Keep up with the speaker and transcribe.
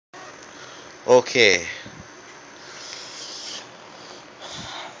Okay,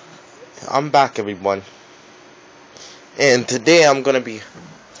 I'm back everyone, and today I'm gonna be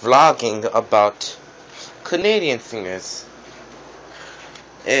vlogging about Canadian singers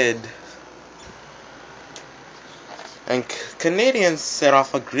and Canadians set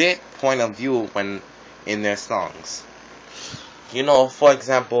off a great point of view when in their songs. For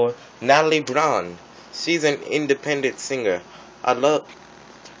example, Natalie Brown, she's an independent singer. I love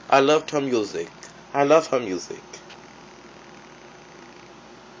I loved her music. I love her music.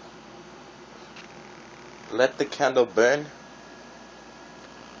 Let the Candle Burn.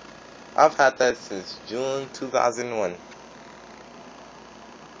 I've had that since June 2001.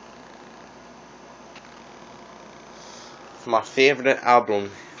 It's my favorite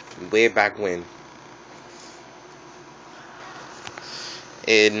album way back when.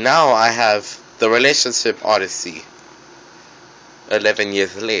 And now I have The Relationship Odyssey 11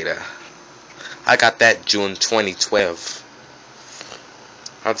 years later. I got that June 2012.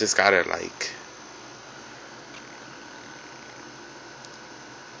 I just got it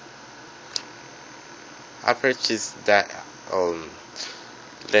I purchased that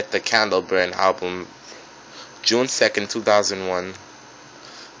Let the Candle Burn album June 2nd, 2001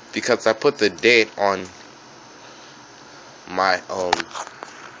 because I put the date on my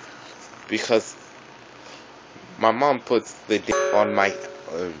because my mom puts the date on my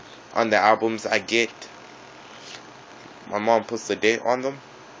on the albums I get. My mom puts the date on them.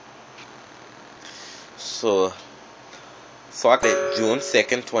 So I got it June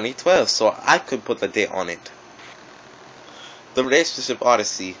 2nd, 2012, so I could put the date on it. The Relationship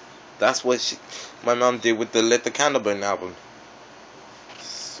Odyssey. That's what my mom did with the Let the Candle Burn album.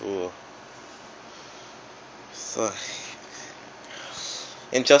 So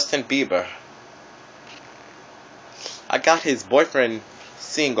and Justin Bieber. I got his Boyfriend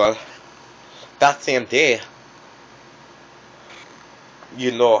single that same day.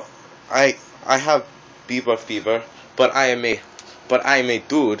 I have Bieber fever, but I am a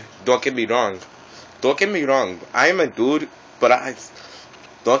dude. Don't get me wrong. I am a dude, but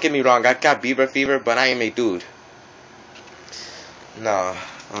don't get me wrong. I got Bieber fever, but I am a dude. No,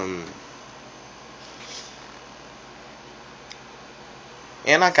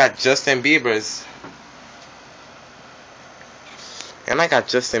 and I got Justin Bieber's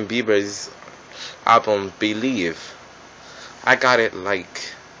album Believe. I got it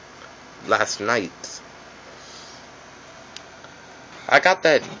last night. I got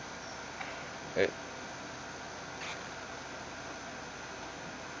that.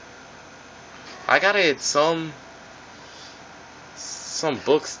 I got it at some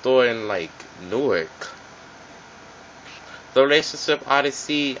bookstore in Newark. The Relationship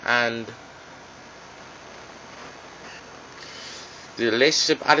Odyssey and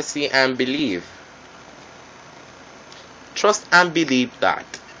Believe. Trust and believe that.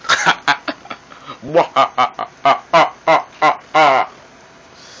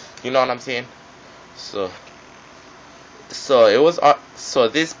 You know what I'm saying? So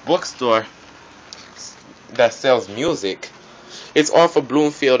this bookstore that sells music, it's off of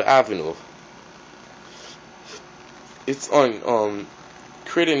Bloomfield Avenue. It's on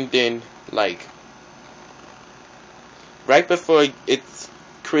Crittenden, right before it's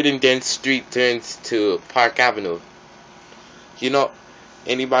Crittenden Street turns to Park Avenue.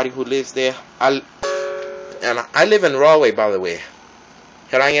 Anybody who lives there, I live in Rahway, by the way.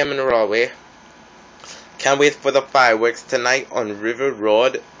 Here I am in Rahway. Can't wait for the fireworks tonight on River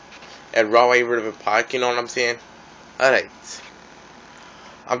Road at Rahway River Park. You know what I'm saying? Alright.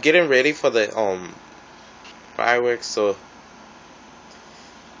 I'm getting ready for the fireworks, so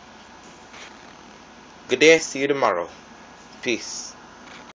good day, see you tomorrow. Peace.